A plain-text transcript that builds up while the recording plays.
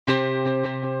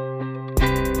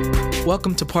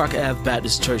Welcome to Park Ave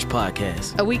Baptist Church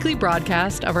Podcast, a weekly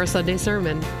broadcast of our Sunday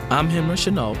sermon. I'm Henry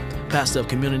Chenault, pastor of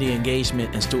community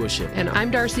engagement and stewardship. And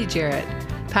I'm Darcy Jarrett,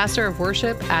 pastor of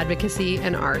worship, advocacy,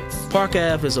 and arts. Park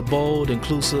Ave is a bold,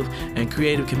 inclusive, and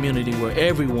creative community where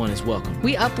everyone is welcome.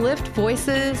 We uplift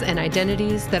voices and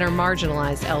identities that are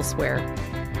marginalized elsewhere.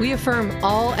 We affirm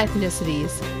all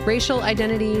ethnicities, racial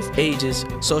identities, ages,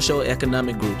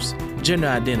 socioeconomic groups, gender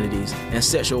identities, and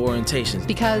sexual orientations.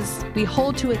 Because we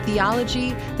hold to a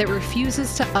theology that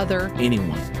refuses to other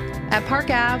anyone. At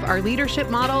Park Ave, our leadership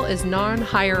model is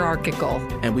non-hierarchical.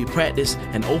 And we practice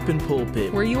an open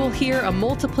pulpit where you will hear a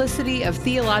multiplicity of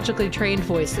theologically trained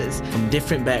voices from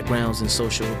different backgrounds and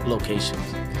social locations.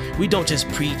 We don't just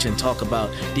preach and talk about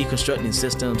deconstructing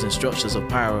systems and structures of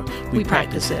power. We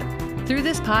practice it. Through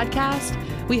this podcast,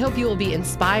 we hope you will be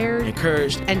inspired,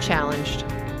 encouraged, and challenged.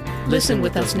 Listen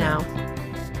with us now.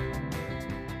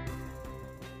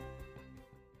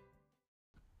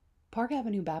 Park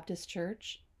Avenue Baptist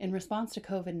Church, in response to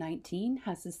COVID-19,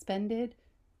 has suspended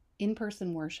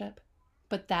in-person worship,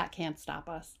 but that can't stop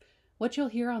us. What you'll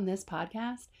hear on this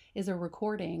podcast is a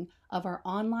recording of our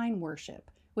online worship,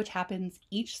 which happens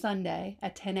each Sunday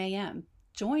at 10 a.m.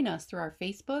 Join us through our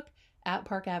Facebook at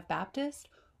Park Ave Baptist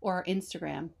or our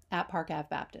Instagram at Park Ave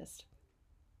Baptist.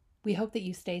 We hope that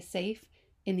you stay safe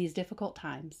in these difficult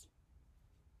times.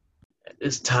 At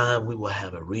this time, we will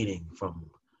have a reading from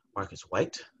Marcus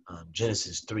White,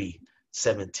 Genesis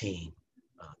 3:17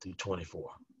 through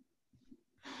 24.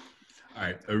 All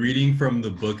right, a reading from the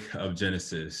book of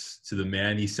Genesis. To the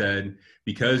man he said,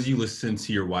 because you listened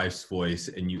to your wife's voice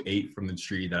and you ate from the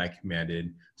tree that I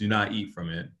commanded, do not eat from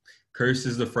it. Cursed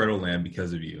is the fertile land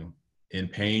because of you. In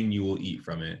pain you will eat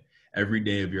from it every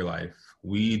day of your life.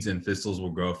 Weeds and thistles will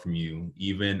grow from you,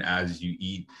 even as you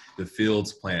eat the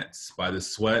field's plants. By the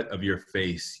sweat of your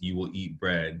face you will eat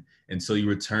bread, until you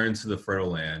return to the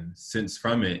fertile land. Since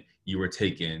from it you were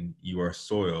taken, you are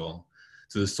soil.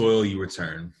 To the soil you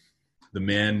return. The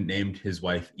man named his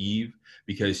wife Eve,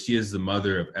 because she is the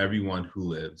mother of everyone who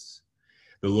lives.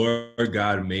 The Lord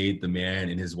God made the man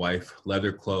and his wife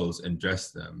leather clothes and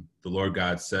dressed them. The Lord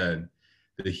God said,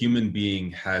 the human being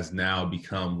has now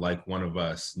become like one of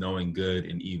us, knowing good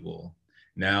and evil.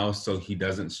 Now, so he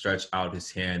doesn't stretch out his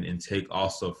hand and take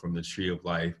also from the tree of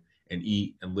life and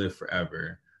eat and live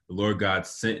forever. The Lord God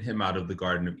sent him out of the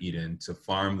Garden of Eden to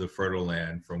farm the fertile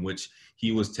land from which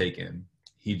he was taken.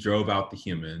 He drove out the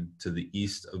human to the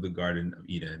east of the Garden of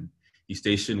Eden. He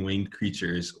stationed winged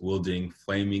creatures wielding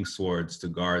flaming swords to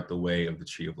guard the way of the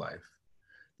tree of life.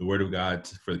 The word of God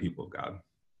for the people of God.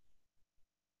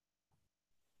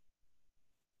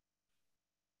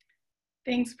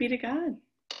 Thanks be to God.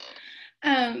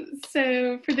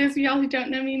 So for those of y'all who don't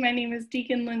know me, my name is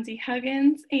Deacon Lindsay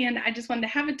Huggins, and I just wanted to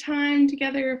have a time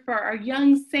together for our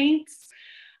young saints,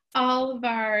 all of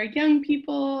our young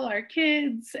people, our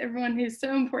kids, everyone who's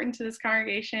so important to this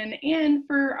congregation, and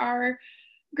for our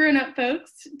grown-up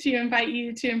folks to invite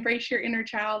you to embrace your inner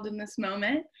child in this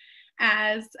moment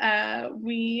as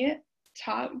we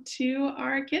talk to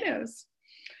our kiddos.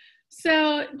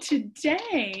 So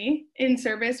today in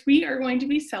service, we are going to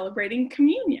be celebrating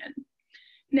communion.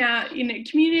 Now,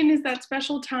 communion is that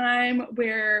special time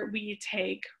where we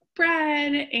take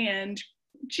bread and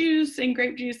juice and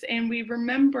grape juice, and we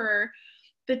remember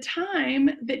the time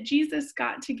that Jesus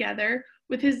got together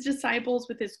with his disciples,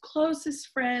 with his closest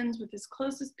friends, with his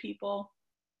closest people,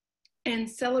 and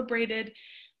celebrated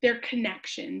their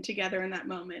connection together in that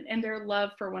moment and their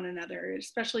love for one another,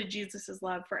 especially Jesus's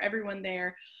love for everyone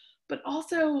there. But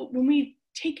also, when we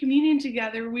take communion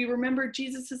together, we remember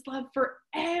Jesus's love for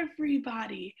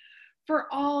everybody, for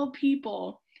all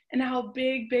people, and how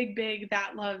big, big, big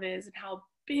that love is, and how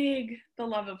big the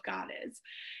love of God is.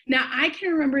 Now, I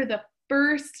can remember the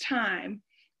first time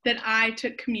that I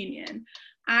took communion.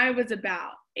 I was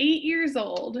about 8 years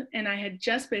old, and I had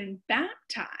just been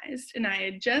baptized, and I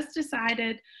had just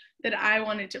decided that I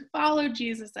wanted to follow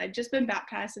Jesus. I'd just been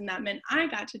baptized, and that meant I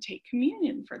got to take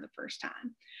communion for the first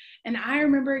time. And I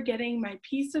remember getting my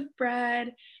piece of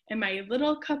bread and my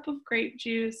little cup of grape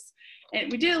juice.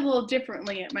 And we did a little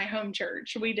differently at my home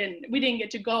church. We didn't get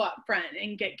to go up front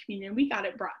and get communion. We got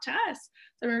it brought to us.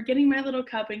 So I remember getting my little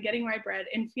cup and getting my bread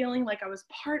and feeling like I was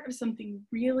part of something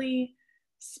really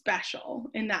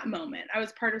special in that moment. I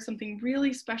was part of something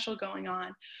really special going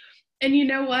on. And you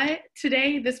know what?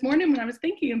 This morning, when I was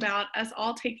thinking about us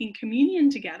all taking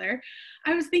communion together,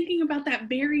 I was thinking about that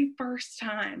very first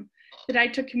time that I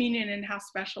took communion and how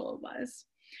special it was.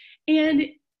 And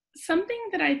something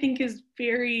that I think is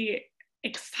very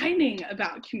exciting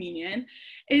about communion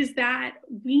is that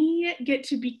we get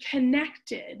to be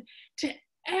connected to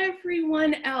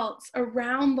everyone else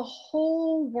around the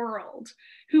whole world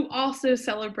who also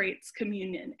celebrates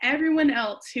communion, everyone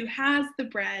else who has the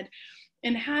bread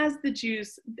and has the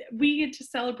juice, we get to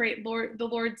celebrate the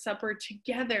Lord's Supper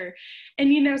together.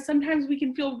 And, you know, sometimes we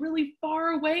can feel really far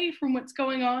away from what's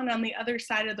going on the other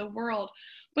side of the world.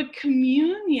 But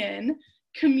communion,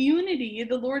 community,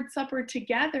 the Lord's Supper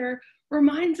together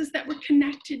reminds us that we're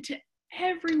connected to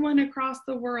everyone across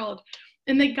the world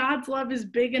and that God's love is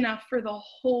big enough for the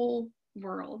whole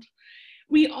world.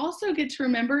 We also get to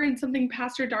remember, and something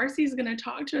Pastor Darcy is going to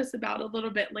talk to us about a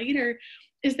little bit later,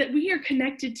 is that we are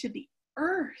connected to the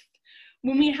earth.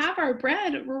 When we have our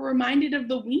bread, we're reminded of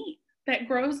the wheat that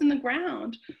grows in the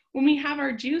ground. When we have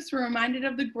our juice, we're reminded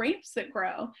of the grapes that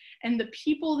grow and the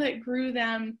people that grew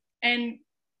them and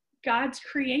God's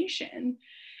creation,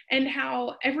 and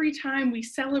how every time we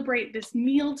celebrate this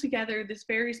meal together, this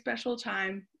very special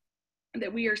time,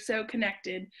 that we are so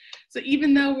connected. So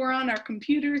even though we're on our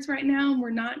computers right now and we're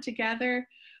not together,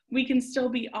 we can still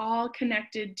be all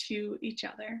connected to each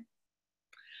other.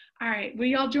 All right, will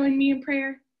y'all join me in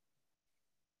prayer?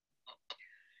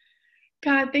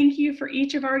 God, thank you for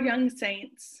each of our young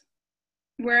saints,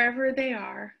 wherever they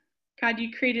are. God,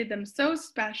 you created them so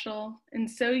special and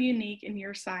so unique in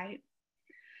your sight.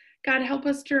 God, help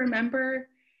us to remember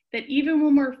that even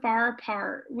when we're far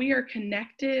apart, we are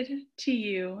connected to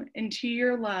you and to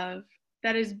your love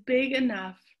that is big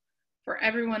enough for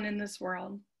everyone in this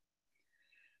world.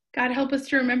 God, help us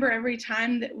to remember every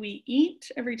time that we eat,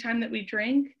 every time that we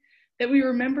drink, that we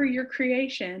remember your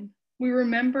creation. We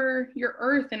remember your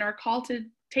earth and our call to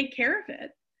take care of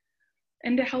it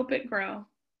and to help it grow.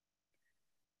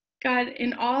 God,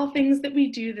 in all things that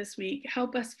we do this week,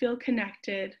 help us feel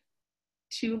connected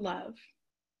to love.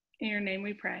 In your name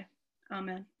we pray.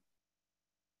 Amen.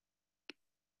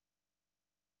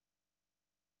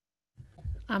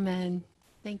 Amen.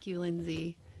 Thank you,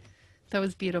 Lindsay. That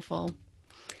was beautiful.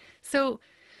 So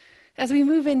as we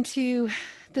move into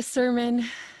the sermon,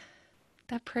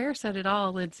 that prayer said it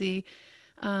all, Lindsay.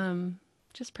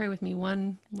 Just pray with me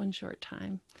one short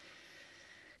time.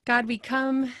 God, we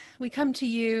come to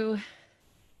you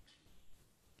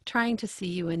trying to see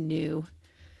you anew.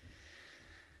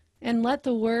 And let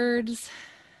the words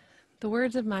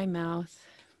of my mouth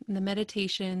and the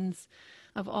meditations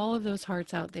of all of those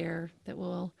hearts out there that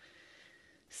will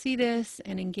see this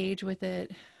and engage with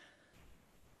it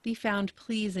be found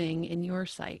pleasing in your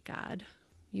sight, God.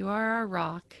 You are our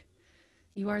rock.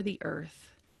 You are the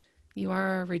earth. You are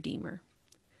our Redeemer.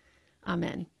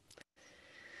 Amen.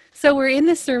 So we're in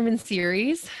this sermon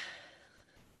series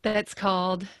that's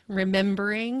called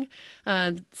Remembering,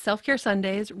 Self-Care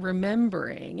Sundays,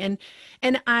 Remembering.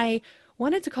 And I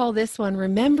wanted to call this one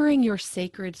Remembering Your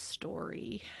Sacred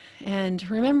Story and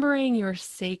Remembering Your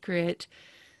Sacred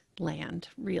Land,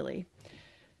 really.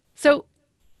 So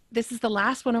this is the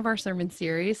last one of our sermon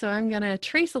series, so I'm going to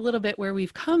trace a little bit where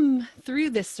we've come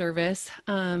through this service,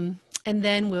 and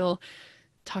then we'll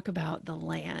talk about the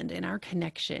land and our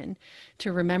connection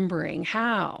to remembering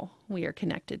how we are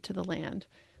connected to the land.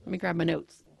 Let me grab my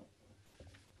notes.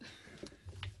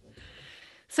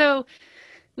 So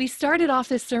we started off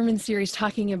this sermon series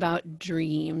talking about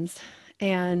dreams,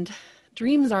 and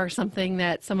dreams are something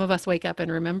that some of us wake up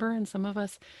and remember, and some of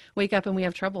us wake up and we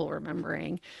have trouble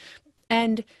remembering.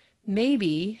 And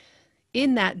maybe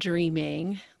in that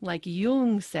dreaming, like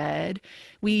Jung said,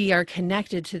 we are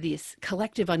connected to this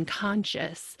collective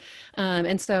unconscious.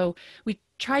 And so we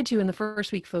tried to, in the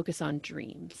first week, focus on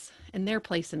dreams and their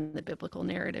place in the biblical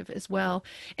narrative as well.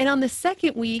 And on the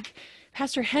second week,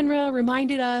 Pastor Henra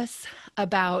reminded us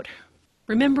about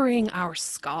remembering our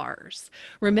scars,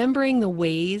 remembering the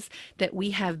ways that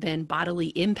we have been bodily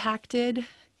impacted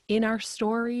in our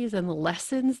stories and the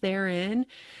lessons therein.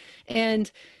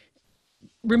 And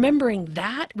remembering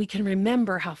that, we can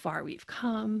remember how far we've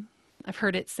come. I've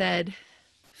heard it said,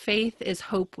 faith is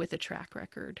hope with a track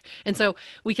record. And so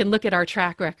we can look at our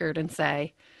track record and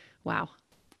say, wow,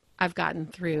 I've gotten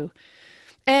through.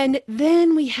 And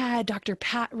then we had Dr.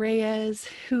 Pat Reyes,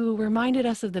 who reminded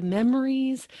us of the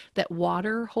memories that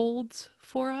water holds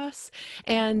for us.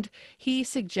 And he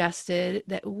suggested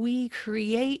that we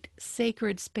create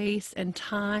sacred space and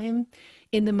time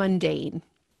in the mundane.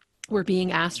 We're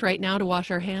being asked right now to wash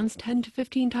our hands 10 to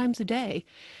 15 times a day.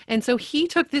 And so he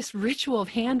took this ritual of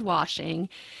hand washing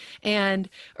and,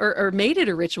 or made it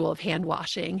a ritual of hand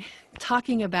washing,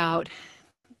 talking about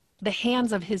the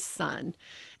hands of his son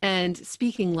and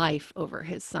speaking life over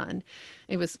his son.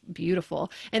 It was beautiful.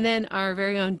 And then our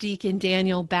very own deacon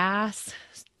Daniel Bass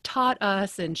taught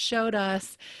us and showed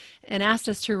us and asked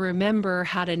us to remember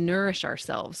how to nourish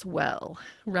ourselves well,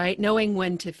 right? Knowing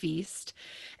when to feast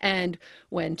and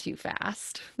when to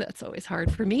fast. That's always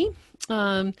hard for me.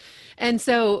 And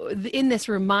so in this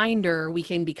reminder, we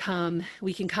can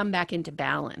come back into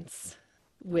balance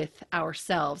with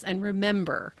ourselves and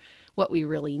remember what we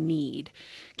really need.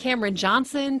 Cameron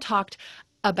Johnson talked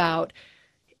about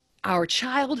our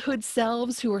childhood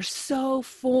selves who are so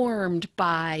formed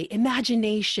by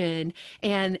imagination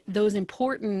and those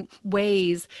important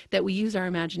ways that we use our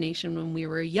imagination when we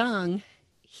were young.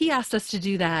 He asked us to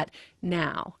do that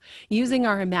now, using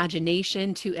our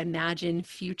imagination to imagine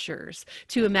futures,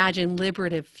 to imagine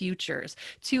liberative futures,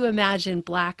 to imagine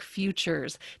Black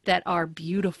futures that are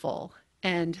beautiful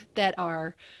and that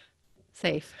are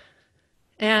safe.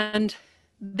 And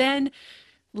then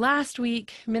last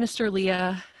week, Minister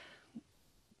Leah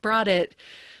brought it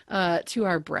to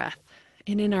our breath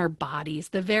and in our bodies,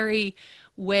 the very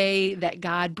way that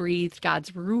God breathed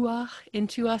God's ruach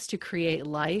into us to create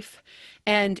life.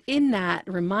 And in that,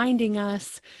 reminding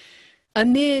us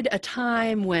amid a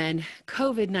time when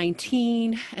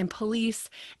COVID-19 and police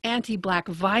anti-Black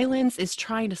violence is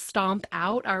trying to stomp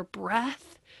out our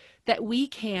breath, that we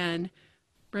can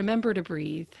remember to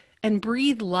breathe and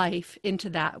breathe life into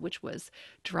that which was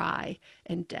dry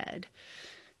and dead.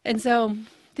 And so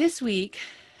this week,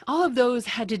 all of those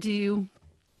had to do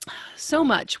so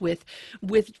much with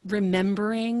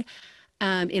remembering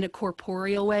in a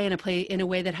corporeal way, in a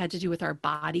way that had to do with our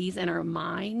bodies and our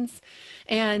minds.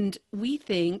 And we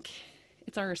think,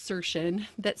 it's our assertion,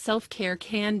 that self-care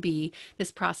can be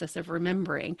this process of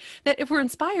remembering, that if we're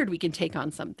inspired, we can take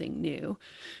on something new,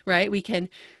 right? We can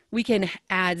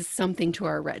add something to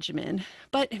our regimen,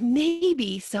 but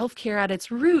maybe self-care at its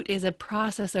root is a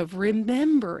process of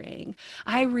remembering.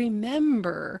 I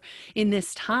remember in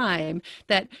this time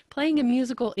that playing a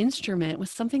musical instrument was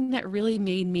something that really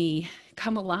made me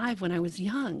come alive when I was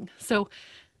young. So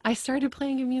I started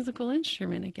playing a musical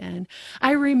instrument again.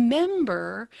 I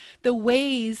remember the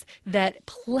ways that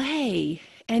play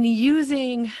and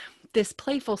using this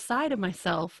playful side of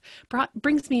myself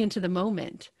brings me into the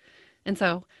moment. And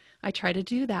so I try to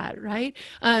do that, right?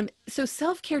 So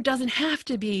self-care doesn't have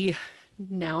to be,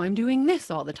 now I'm doing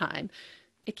this all the time.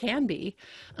 It can be.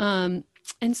 And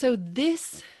so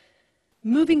this,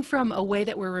 moving from a way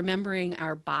that we're remembering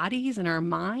our bodies and our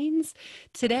minds,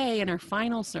 today in our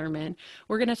final sermon,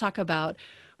 we're going to talk about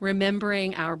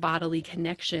remembering our bodily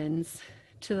connections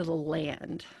to the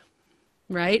land,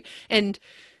 right? And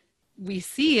we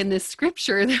see in this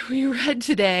scripture that we read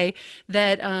today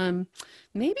that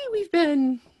maybe we've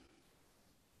been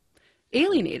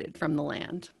alienated from the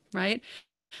land, right?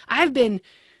 I've been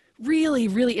really,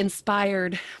 really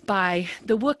inspired by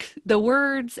the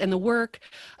words and the work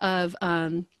of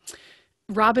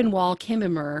Robin Wall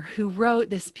Kimmerer, who wrote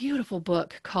this beautiful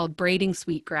book called Braiding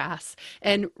Sweetgrass.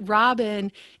 And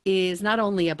Robin is not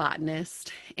only a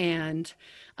botanist and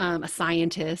a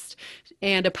scientist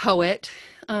and a poet,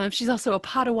 she's also a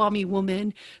Potawatomi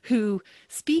woman who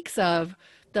speaks of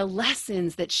the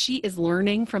lessons that she is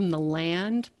learning from the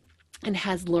land and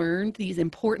has learned these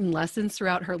important lessons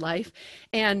throughout her life.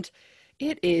 And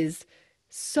it is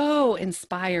so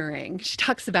inspiring. She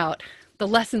talks about the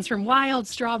lessons from wild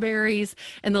strawberries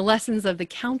and the lessons of the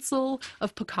Council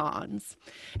of Pecans.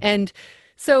 And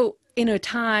so in a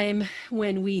time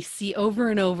when we see over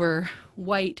and over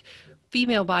white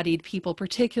female-bodied people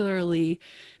particularly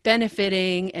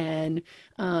benefiting and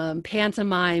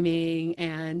pantomiming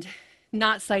and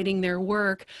not citing their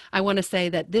work, I want to say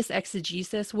that this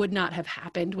exegesis would not have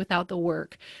happened without the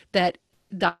work that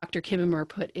Dr. Kimmerer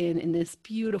put in this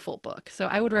beautiful book. So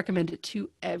I would recommend it to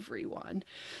everyone.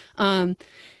 And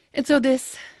so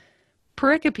this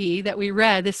pericope that we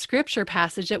read, this scripture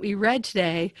passage that we read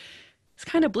today, is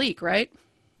kind of bleak, right?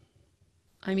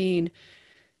 I mean,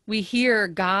 we hear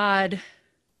God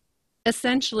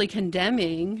essentially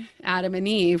condemning Adam and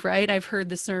Eve, right? I've heard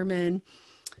the sermon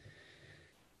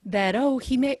that,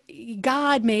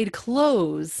 God made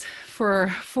clothes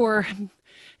for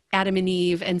Adam and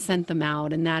Eve and sent them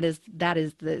out. And that is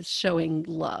the showing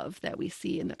love that we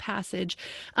see in the passage.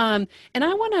 And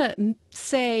I want to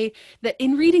say that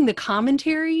in reading the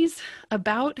commentaries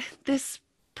about this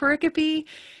pericope,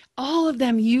 all of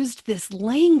them used this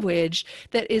language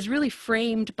that is really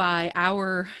framed by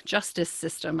our justice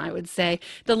system, I would say.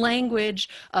 The language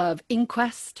of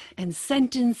inquest and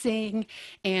sentencing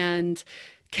and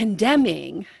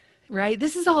condemning, right?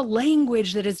 This is all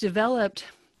language that is developed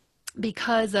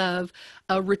because of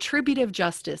a retributive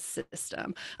justice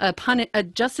system, a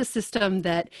justice system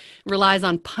that relies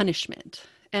on punishment.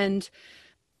 And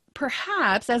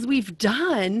perhaps, as we've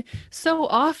done so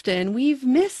often, we've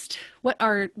missed what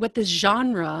this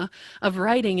genre of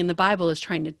writing in the Bible is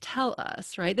trying to tell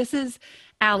us, right? This is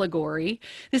allegory.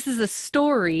 This is a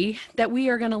story that we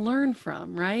are going to learn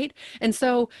from, right? And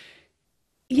so,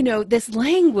 this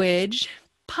language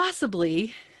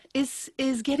possibly is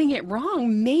getting it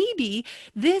wrong. Maybe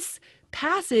this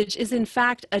passage is in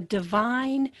fact a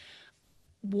divine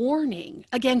warning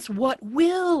against what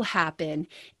will happen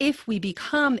if we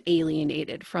become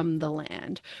alienated from the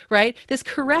land, right? This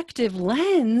corrective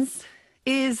lens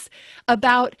is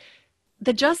about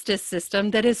the justice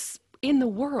system that is in the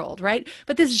world, right?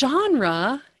 But this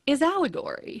genre is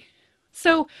allegory.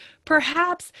 So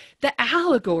perhaps the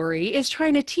allegory is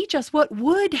trying to teach us what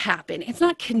would happen. It's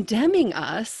not condemning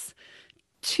us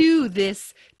to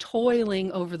this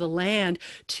toiling over the land,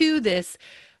 to this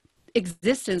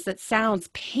existence that sounds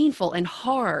painful and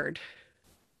hard.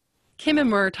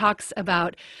 Kimmerer talks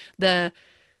about the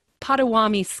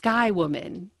Potawatomi Sky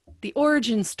Woman. The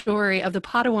origin story of the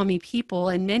Potawatomi people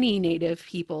and many native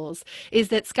peoples is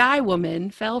that Sky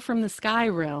Woman fell from the sky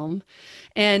realm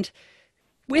and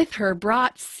with her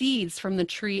brought seeds from the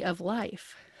tree of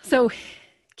life. So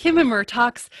Kimmerer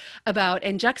talks about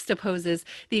and juxtaposes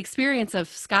the experience of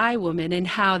Sky Woman and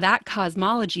how that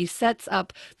cosmology sets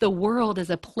up the world as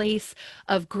a place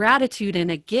of gratitude and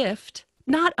a gift,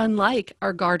 not unlike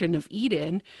our Garden of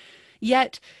Eden.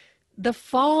 Yet the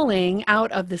falling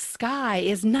out of the sky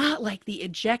is not like the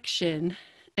ejection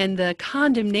and the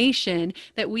condemnation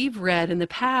that we've read in the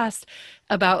past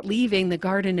about leaving the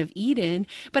Garden of Eden,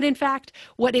 but in fact,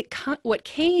 what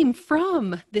came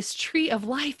from this tree of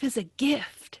life is a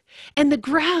gift, and the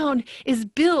ground is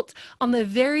built on the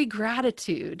very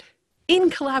gratitude. In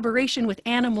collaboration with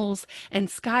animals and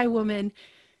Sky Woman,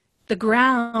 the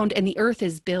ground and the earth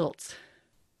is built.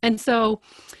 And so,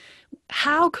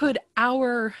 how could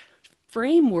our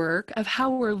framework of how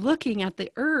we're looking at the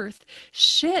earth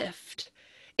shift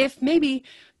if maybe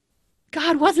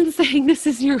God wasn't saying this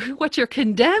is what you're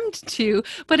condemned to,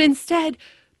 but instead,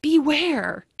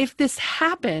 beware. If this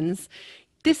happens,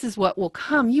 this is what will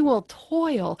come. You will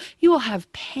toil. You will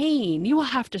have pain. You will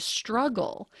have to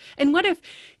struggle. And what if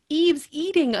Eve's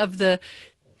eating of the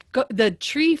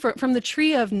tree from the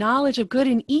tree of knowledge of good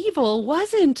and evil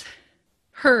wasn't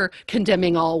her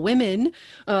condemning all women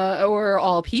or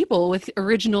all people with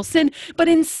original sin, but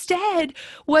instead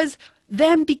was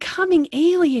them becoming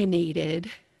alienated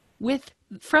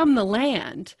from the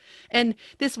land, and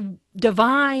this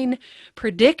divine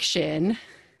prediction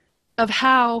of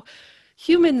how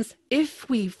humans, if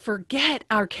we forget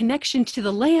our connection to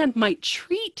the land, might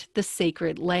treat the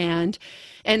sacred land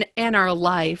and our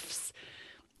lives,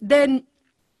 then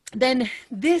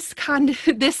this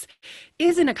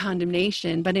isn't a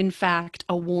condemnation, but in fact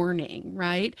a warning,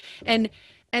 right? And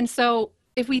so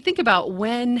if we think about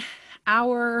when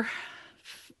our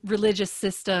religious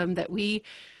system that we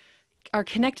are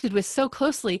connected with so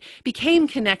closely became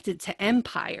connected to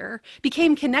empire,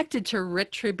 became connected to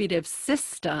retributive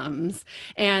systems,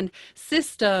 and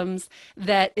systems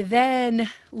that then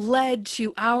led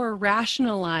to our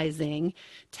rationalizing,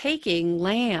 taking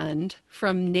land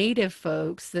from native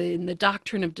folks in the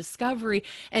doctrine of discovery,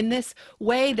 and this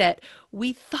way that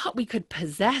we thought we could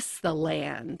possess the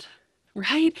land.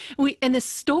 Right? And the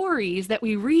stories that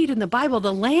we read in the Bible,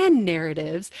 the land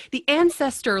narratives, the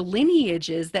ancestor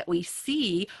lineages that we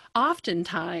see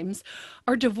oftentimes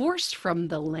are divorced from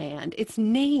the land. It's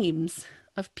names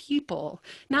of people,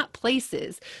 not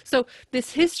places. So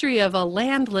this history of a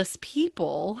landless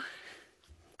people,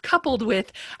 coupled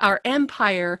with our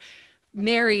empire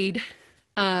married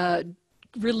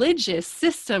religious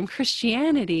system,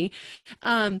 Christianity,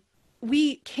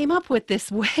 we came up with this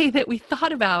way that we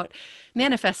thought about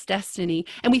manifest destiny,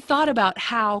 and we thought about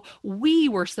how we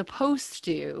were supposed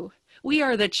to. We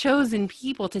are the chosen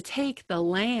people to take the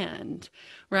land,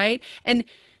 right? And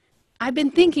I've been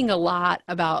thinking a lot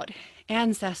about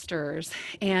ancestors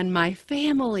and my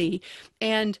family,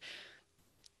 and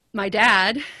my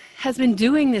dad has been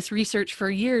doing this research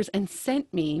for years and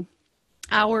sent me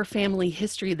our family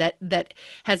history that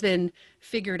has been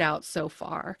figured out so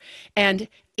far. And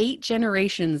 8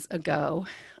 generations ago,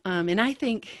 and I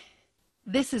think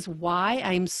this is why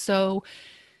I'm so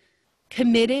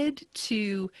committed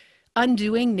to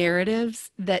undoing narratives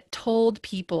that told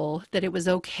people that it was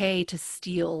okay to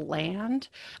steal land,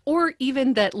 or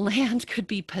even that land could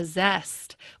be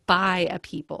possessed by a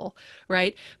people,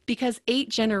 right? Because 8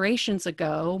 generations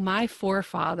ago, my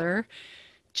forefather,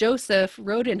 Joseph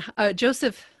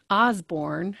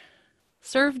Osborne,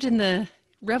 served in the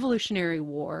Revolutionary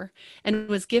War and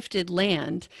was gifted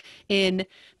land in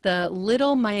the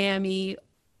Little Miami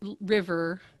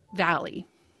River Valley.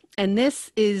 And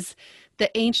this is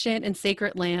the ancient and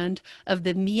sacred land of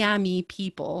the Miami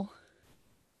people.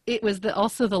 It was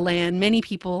also the land many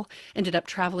people ended up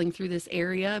traveling through this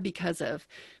area because of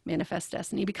manifest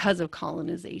destiny, because of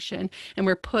colonization, and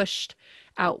were pushed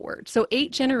outward. So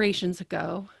 8 generations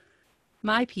ago,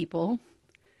 my people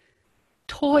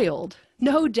toiled,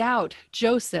 no doubt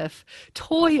Joseph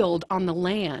toiled on the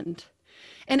land.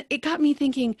 And it got me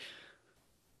thinking,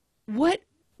 what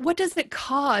does it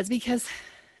cause? Because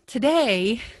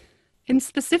today, and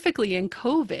specifically in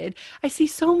COVID, I see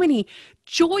so many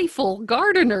joyful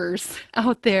gardeners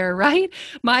out there, right?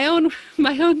 My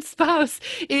own spouse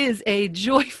is a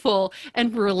joyful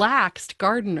and relaxed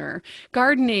gardener.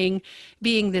 Gardening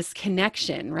being this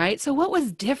connection, right? So what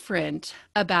was different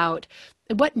about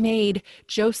what made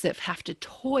Joseph have to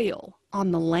toil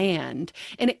on the land?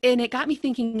 And it got me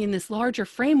thinking in this larger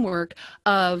framework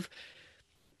of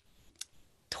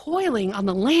toiling on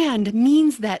the land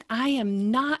means that I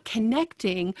am not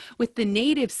connecting with the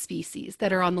native species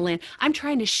that are on the land. I'm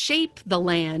trying to shape the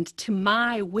land to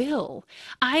my will.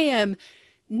 I am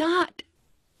not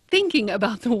thinking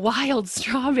about the wild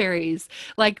strawberries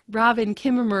like Robin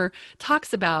Kimmerer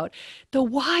talks about, the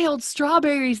wild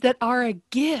strawberries that are a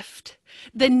gift,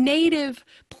 the native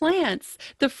plants,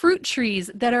 the fruit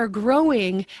trees that are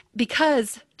growing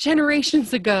because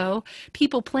generations ago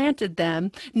people planted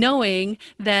them knowing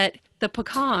that the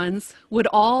pecans would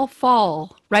all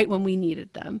fall right when we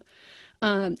needed them.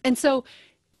 And so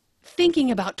thinking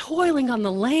about toiling on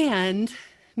the land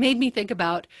made me think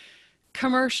about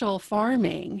commercial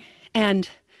farming and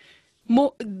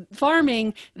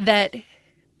farming that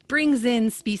brings in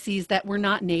species that were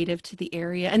not native to the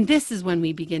area. And this is when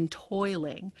we begin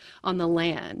toiling on the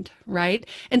land, right?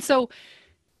 And so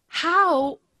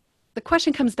the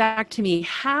question comes back to me,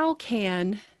 how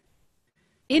can,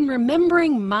 in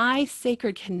remembering my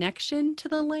sacred connection to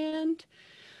the land,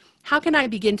 how can I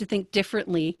begin to think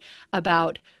differently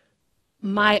about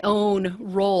my own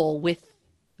role with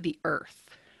the earth,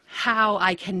 how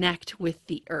I connect with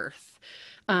the earth?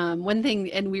 One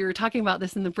thing, and we were talking about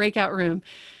this in the breakout room,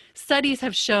 studies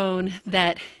have shown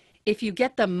that if you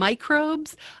get the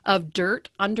microbes of dirt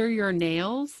under your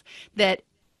nails, that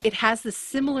it has the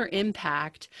similar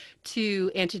impact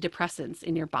to antidepressants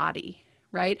in your body,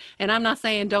 right? And I'm not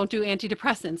saying don't do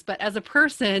antidepressants, but as a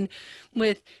person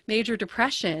with major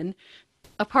depression,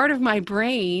 a part of my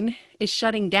brain is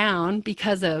shutting down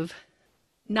because of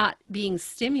not being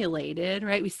stimulated,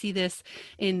 right? We see this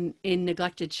in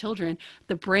neglected children.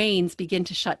 The brains begin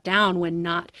to shut down when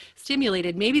not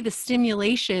stimulated. Maybe the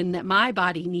stimulation that my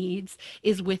body needs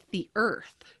is with the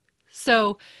earth.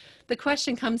 So the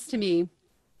question comes to me,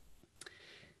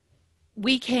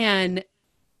 we can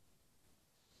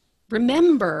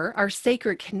remember our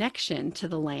sacred connection to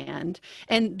the land.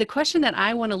 And the question that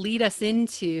I want to lead us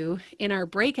into in our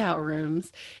breakout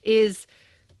rooms is,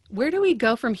 where do we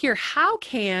go from here? How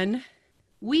can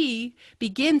we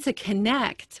begin to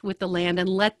connect with the land and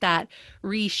let that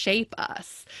reshape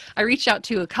us? I reached out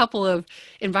to a couple of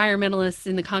environmentalists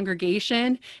in the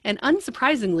congregation, and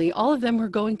unsurprisingly, all of them were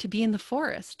going to be in the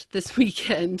forest this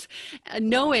weekend,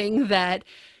 knowing that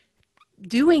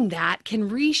doing that can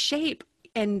reshape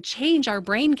and change our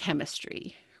brain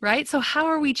chemistry, right? So how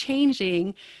are we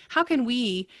changing? How can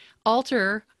we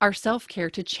alter our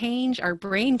self-care to change our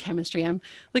brain chemistry? I'm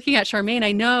looking at Charmaine.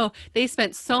 I know they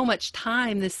spent so much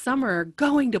time this summer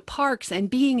going to parks and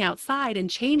being outside and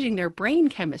changing their brain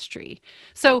chemistry.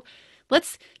 So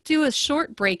let's do a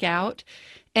short breakout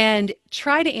and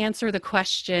try to answer the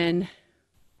question,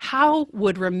 how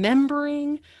would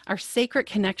remembering our sacred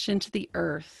connection to the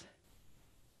earth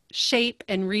shape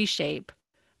and reshape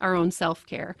our own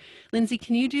self-care? Lindsay,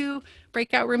 can you do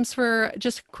breakout rooms for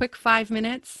just a quick 5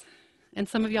 minutes? And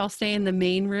some of y'all stay in the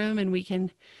main room and we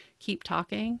can keep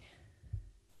talking.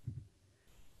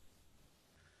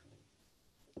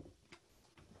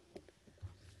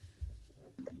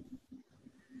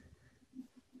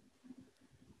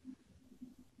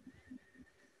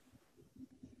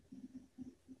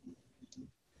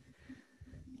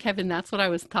 Kevin, that's what I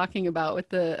was talking about with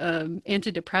the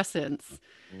antidepressants.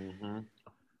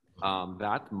 Mm-hmm.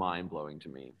 That's mind-blowing to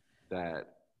me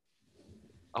that,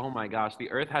 oh my gosh, the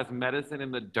earth has medicine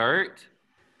in the dirt.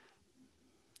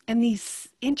 And these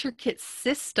intricate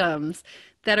systems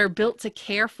that are built to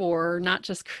care for not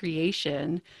just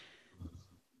creation.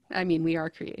 I mean, we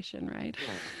are creation, right?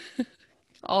 Yeah.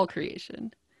 All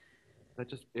creation. That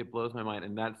just, it blows my mind.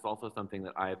 And that's also something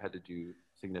that I've had to do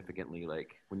significantly.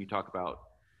 Like when you talk about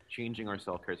changing our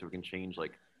self-care so we can change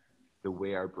like the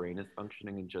way our brain is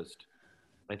functioning and just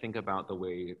I think about the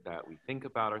way that we think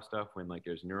about our stuff when like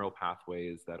there's neural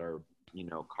pathways that are, you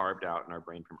know, carved out in our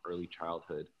brain from early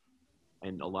childhood.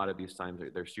 And a lot of these times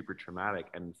they're super traumatic.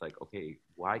 And it's like, okay,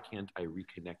 why can't I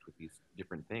reconnect with these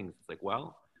different things? It's like,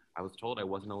 well, I was told I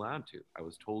wasn't allowed to. I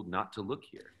was told not to look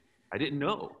here. I didn't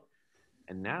know.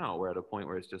 And now we're at a point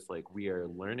where it's just like we are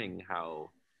learning how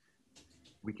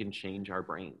we can change our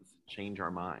brains, change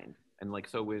our mind. And like,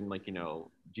 so when like, you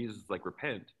know, Jesus is like,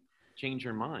 repent, change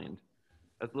your mind.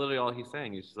 That's literally all he's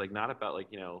saying. He's just like, not about like,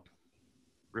 you know,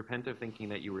 repent of thinking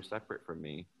that you were separate from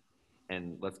me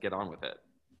and let's get on with it,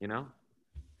 you know?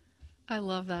 I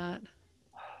love that.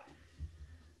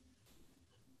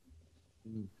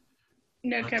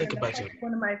 No, I Kevin, think about that's you. like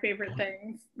one of my favorite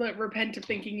things. Like, repent of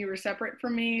thinking you were separate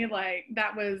from me. Like,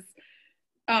 that was,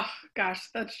 oh gosh,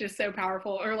 that's just so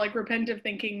powerful. Or like, repent of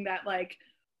thinking that like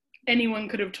anyone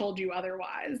could have told you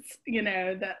otherwise. You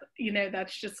know,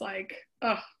 that's just like,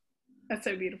 oh, that's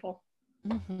so beautiful.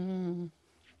 Mm-hmm.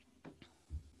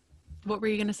 What were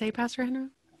you going to say, Pastor Henry?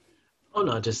 Oh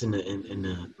no, just in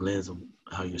the lens of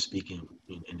how you're speaking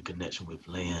in connection with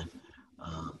land,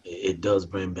 it does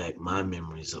bring back my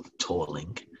memories of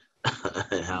toiling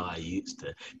and how I used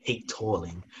to hate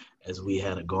toiling. As we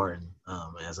had a garden,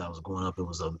 as I was growing up, it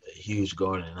was a huge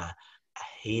garden, and I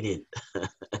hated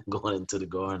going into the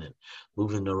garden and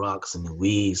moving the rocks and the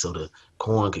weeds so the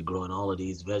corn could grow and all of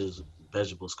these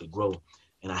vegetables could grow.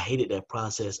 And I hated that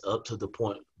process up to the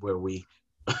point where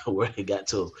where it got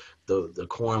to the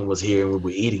corn was here and we were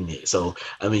eating it. So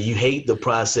I mean, you hate the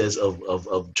process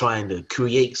of trying to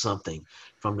create something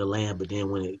from the land, but then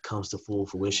when it comes to full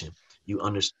fruition, you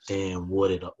understand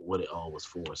what it all was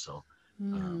for. So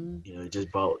you know, it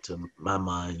just brought to my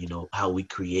mind, you know, how we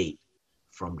create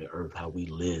from the earth, how we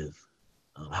live,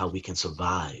 how we can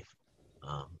survive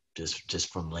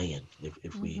just from land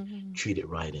if we treat it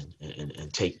right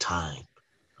and take time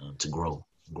to grow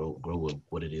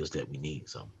what it is that we need.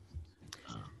 So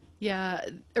Yeah,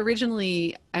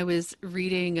 originally I was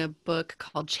reading a book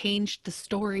called Change the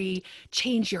Story,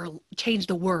 Change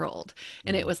the World.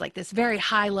 And it was like this very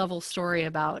high level story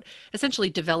about essentially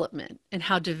development and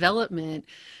how development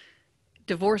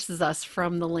divorces us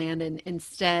from the land and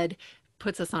instead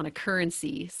puts us on a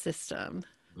currency system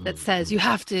that says you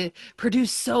have to produce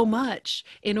so much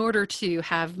in order to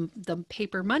have the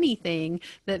paper money thing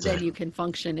that then you can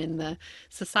function in the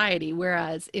society.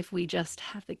 Whereas if we just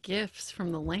have the gifts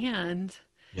from the land,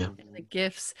 and the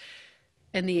gifts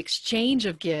and the exchange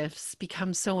of gifts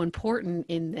becomes so important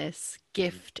in this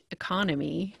gift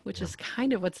economy, which is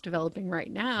kind of what's developing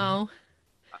right now.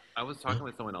 I was talking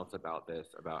with someone else about this,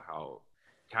 about how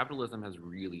capitalism has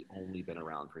really only been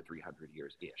around for 300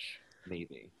 years-ish,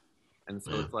 maybe. And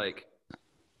so it's like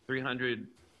 300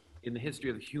 in the history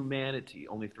of humanity,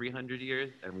 only 300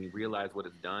 years, and we realize what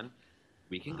it's done.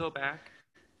 We can go back.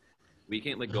 We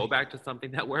can like go back to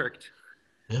something that worked.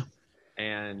 Yeah.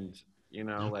 And you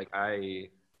know, like I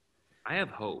have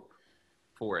hope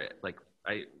for it. Like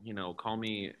call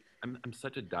me. I'm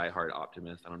such a diehard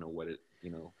optimist. I don't know what it,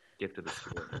 gift of the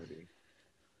spirit maybe,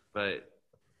 but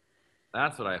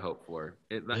that's what I hope for.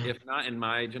 If not in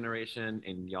my generation,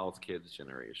 in y'all's kids'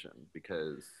 generation,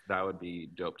 because that would be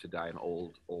dope to die an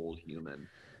old human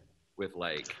with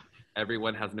like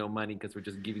everyone has no money because we're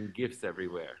just giving gifts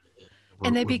everywhere.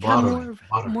 And they become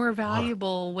more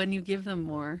valuable when you give them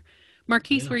more.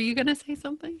 Marquise, were you going to say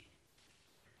something?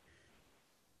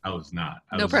 I was not.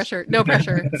 No pressure.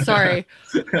 Sorry.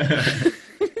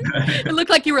 It looked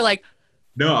like you were like,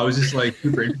 no, I was just like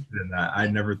super interested in that. I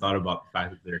never thought about the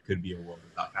fact that there could be a world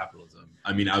without capitalism.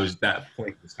 I mean, that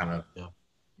point was kind of,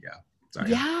 sorry.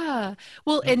 Yeah.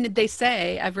 Well, and they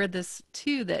say, I've read this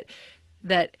too,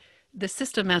 that the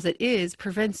system as it is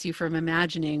prevents you from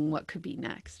imagining what could be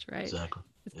next, right? Exactly.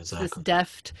 This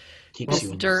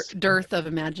dearth of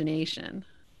imagination.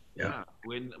 Yeah.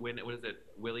 When what is it?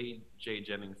 Willie J.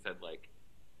 Jennings said like,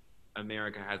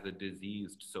 America has a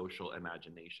diseased social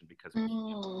imagination because we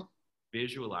can't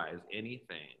visualize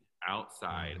anything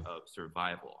outside of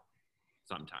survival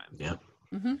sometimes. Yeah.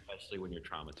 Especially when you're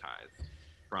traumatized.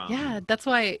 That's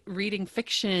why reading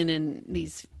fiction and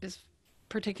these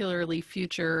particularly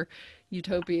future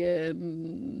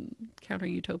utopian,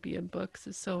 counter-utopian books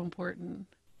is so important.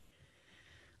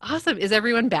 Awesome. Is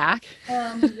everyone back?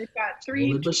 We've got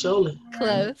 3.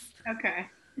 Close. Okay.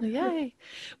 Yay.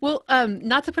 Well,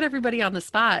 not to put everybody on the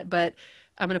spot, but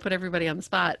I'm going to put everybody on the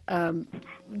spot.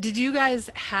 Did you guys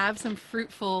have some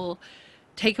fruitful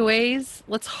takeaways?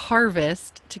 Let's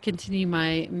harvest, to continue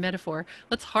my metaphor.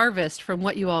 Let's harvest from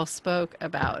what you all spoke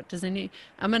about.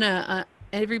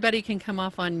 Everybody can come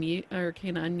off on mute or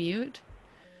can unmute.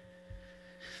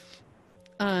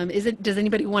 Does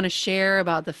anybody want to share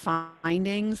about the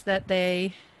findings that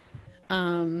they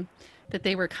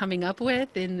were coming up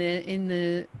with in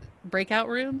the breakout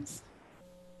rooms?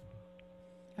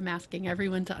 I'm asking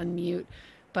everyone to unmute,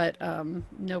 but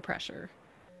no pressure.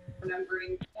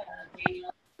 Remembering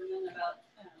Daniel about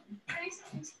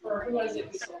or who was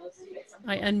it?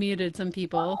 I unmuted some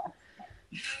people.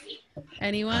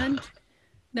 Anyone?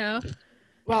 No?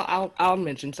 Well, I'll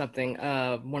mention something.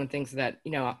 One of the things that,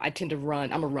 I tend to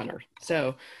run. I'm a runner.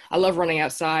 So I love running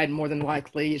outside. More than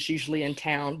likely, it's usually in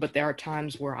town, but there are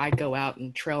times where I go out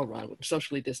and trail run,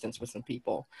 socially distance with some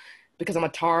people. Because I'm a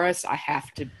Taurus, I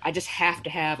just have to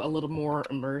have a little more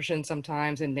immersion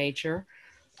sometimes in nature.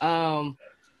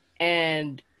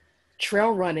 And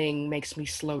trail running makes me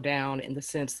slow down in the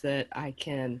sense that I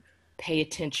can pay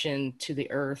attention to the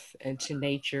earth and to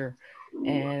nature.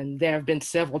 And there have been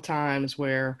several times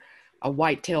where a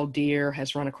white-tailed deer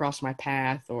has run across my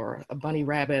path, or a bunny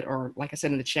rabbit, or like I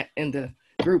said in the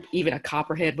group, even a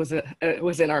copperhead was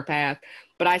in our path.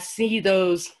 But I see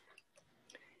those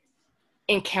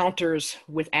encounters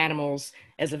with animals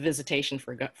as a visitation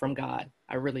from God.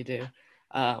 I really do.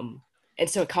 And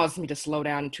so it causes me to slow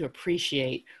down and to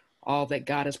appreciate all that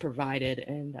God has provided,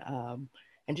 and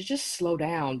to just slow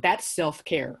down. That's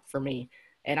self-care for me.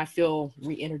 And I feel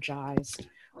re-energized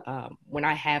when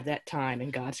I have that time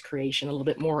in God's creation, a little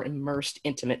bit more immersed,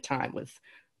 intimate time with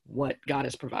what God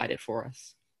has provided for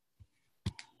us.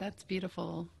 That's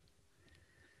beautiful.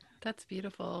 That's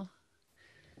beautiful.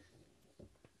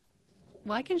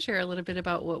 Well, I can share a little bit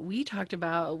about what we talked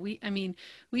about. We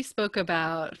spoke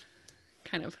about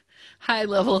kind of high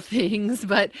level things,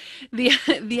 but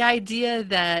the idea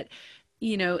that,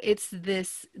 it's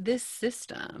this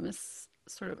system, this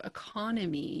sort of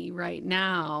economy right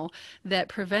now that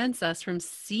prevents us from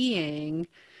seeing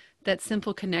that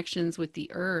simple connections with the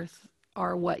earth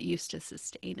are what used to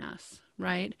sustain us,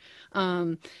 right?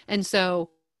 And so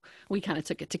we kind of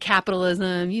took it to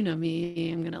capitalism. You know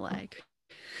me, I'm gonna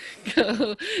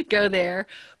go there.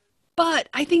 But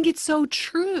I think it's so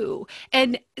true.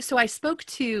 And so I spoke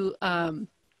to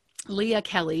Leah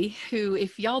Kelly, who,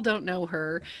 if y'all don't know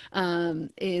her,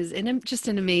 is just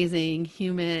an amazing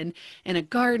human and a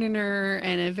gardener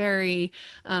and a very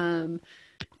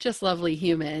just lovely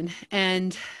human.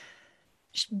 And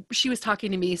she was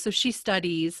talking to me. So she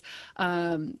studies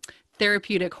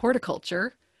therapeutic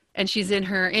horticulture. And she's in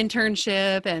her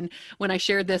internship. And when I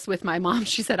shared this with my mom,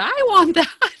 she said, I want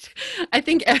that. I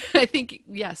think,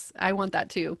 yes, I want that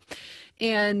too.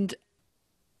 And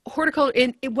horticulture,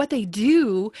 and what they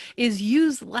do is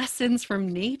use lessons from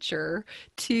nature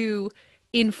to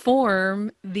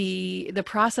inform the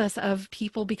process of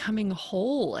people becoming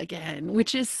whole again,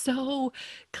 which is so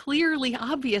clearly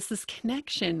obvious, this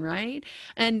connection, right?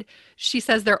 And she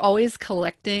says they're always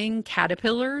collecting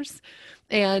caterpillars,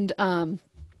 and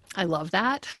I love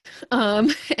that.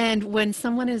 And when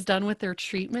someone is done with their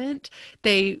treatment,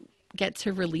 they get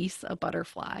to release a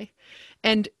butterfly.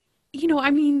 And,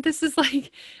 this is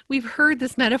like, we've heard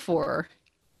this metaphor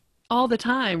all the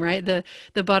time, right? The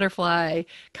butterfly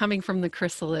coming from the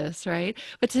chrysalis, right?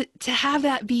 But to have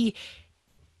that be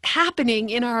happening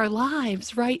in our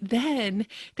lives right then,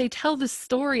 they tell the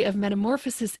story of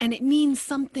metamorphosis, and it means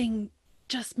something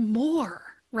just more.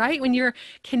 Right? When you're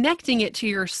connecting it to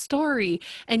your story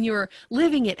and you're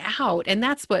living it out. And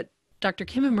that's what Dr.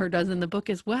 Kimmerer does in the book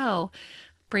as well,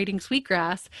 Braiding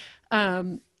Sweetgrass.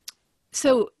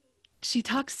 So she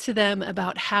talks to them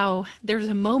about how there's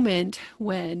a moment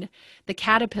when the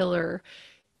caterpillar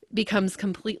becomes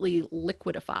completely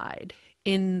liquidified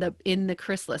in the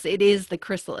chrysalis. It is the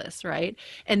chrysalis, right?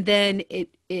 And then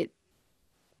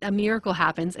a miracle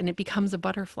happens and it becomes a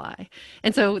butterfly.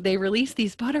 And so they release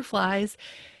these butterflies,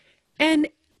 and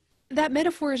that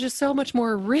metaphor is just so much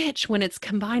more rich when it's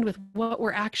combined with what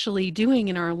we're actually doing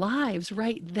in our lives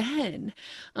right then.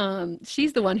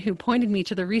 She's the one who pointed me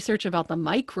to the research about the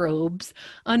microbes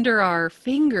under our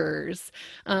fingers.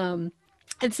 And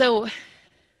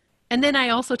then I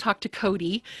also talked to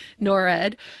Cody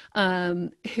Norred,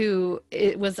 who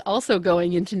was also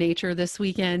going into nature this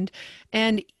weekend,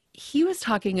 and he was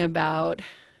talking about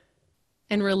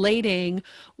and relating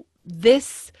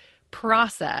this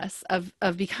process of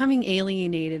becoming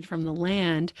alienated from the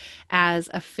land as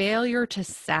a failure to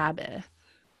Sabbath.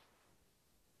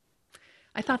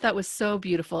 I thought that was so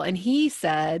beautiful. And he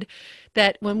said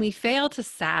that when we fail to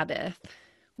Sabbath,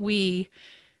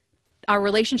 our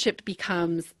relationship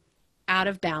becomes out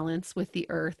of balance with the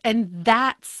earth. And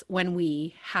that's when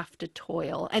we have to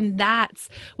toil. And that's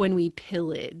when we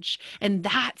pillage. And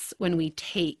that's when we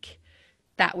take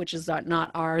that which is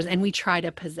not ours and we try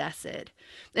to possess it.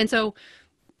 And so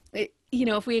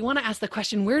if we want to ask the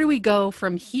question, where do we go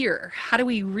from here? How do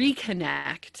we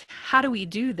reconnect? How do we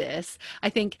do this? I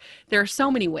think there are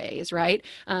so many ways, right?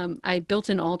 I built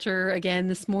an altar again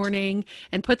this morning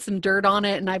and put some dirt on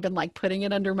it, and I've been like putting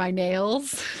it under my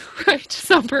nails, right?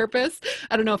 Just on purpose.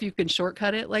 I don't know if you can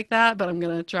shortcut it like that, but I'm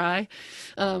going to try.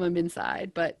 I'm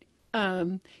inside, but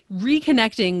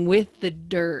reconnecting with the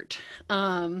dirt.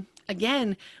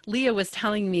 Again, Leah was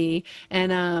telling me,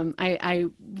 and I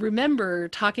remember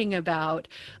talking about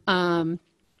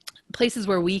places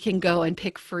where we can go and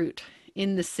pick fruit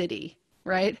in the city,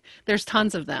 right? There's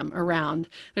tons of them around.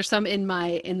 There's some in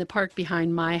the park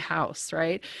behind my house,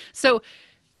 right? So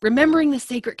remembering the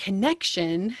sacred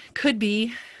connection could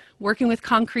be working with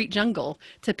Concrete Jungle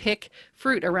to pick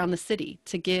fruit around the city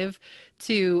to give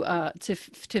to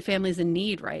families in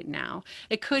need right now.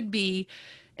 It could be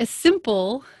as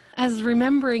simple as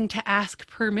remembering to ask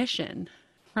permission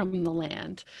from the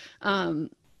land.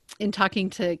 In talking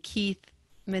to Keith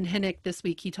Manhinnick this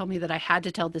week, he told me that I had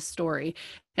to tell this story,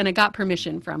 and I got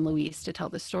permission from Louise to tell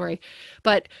this story.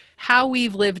 But how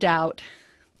we've lived out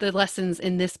the lessons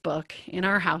in this book in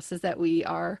our house is that we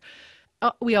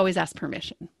always ask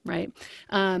permission, right?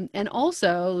 And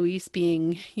also Louise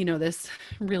being, this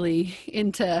really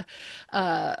into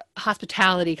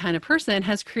hospitality kind of person,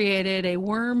 has created a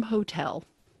worm hotel.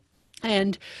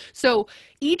 And so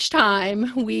each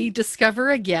time we discover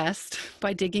a guest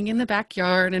by digging in the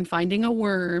backyard and finding a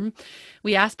worm,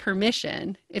 we ask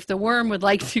permission if the worm would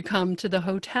like to come to the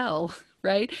hotel,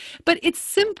 right? But it's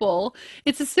simple.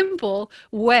 It's a simple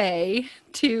way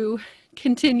to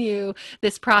continue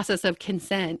this process of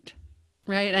consent,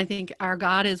 right? I think our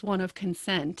God is one of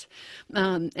consent.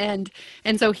 And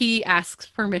so he asks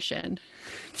permission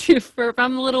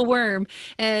from the little worm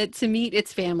to meet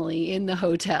its family in the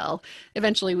hotel.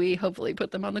 Eventually, we hopefully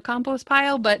put them on the compost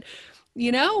pile, but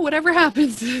whatever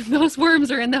happens, those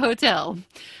worms are in the hotel.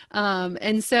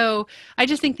 And so I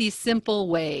just think these simple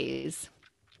ways,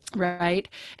 right?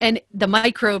 And the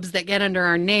microbes that get under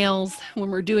our nails when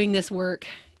we're doing this work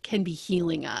can be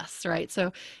healing us, right?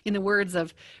 So in the words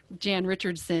of Jan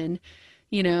Richardson,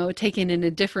 taken in a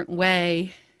different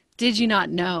way, did you not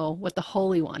know what the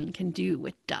Holy One can do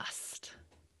with dust?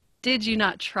 Did you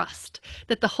not trust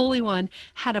that the Holy One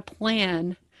had a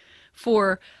plan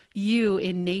for you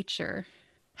in nature?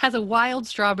 Has a wild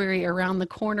strawberry around the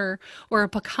corner, or a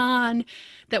pecan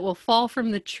that will fall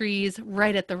from the trees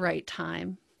right at the right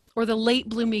time, or the late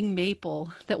blooming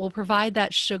maple that will provide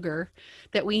that sugar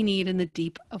that we need in the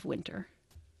deep of winter.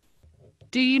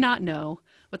 Do you not know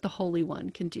what the Holy One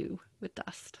can do with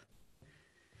dust?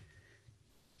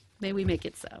 May we make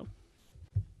it so.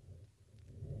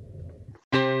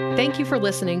 Thank you for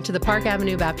listening to the Park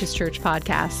Avenue Baptist Church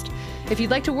podcast. If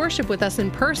you'd like to worship with us in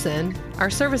person,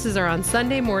 our services are on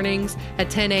Sunday mornings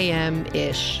at 10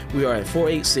 a.m.-ish. We are at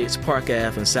 486 Park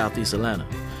Ave in Southeast Atlanta,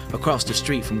 across the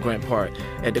street from Grant Park,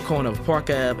 at the corner of Park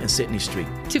Ave and Sydney Street.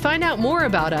 To find out more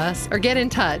about us or get in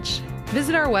touch,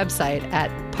 visit our website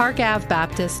at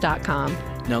parkavbaptist.com.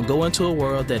 Now go into a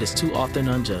world that is too often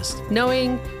unjust,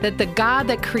 knowing that the God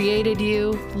that created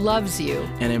you loves you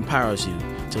and empowers you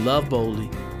to love boldly,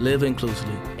 live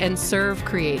inclusively, and serve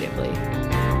creatively.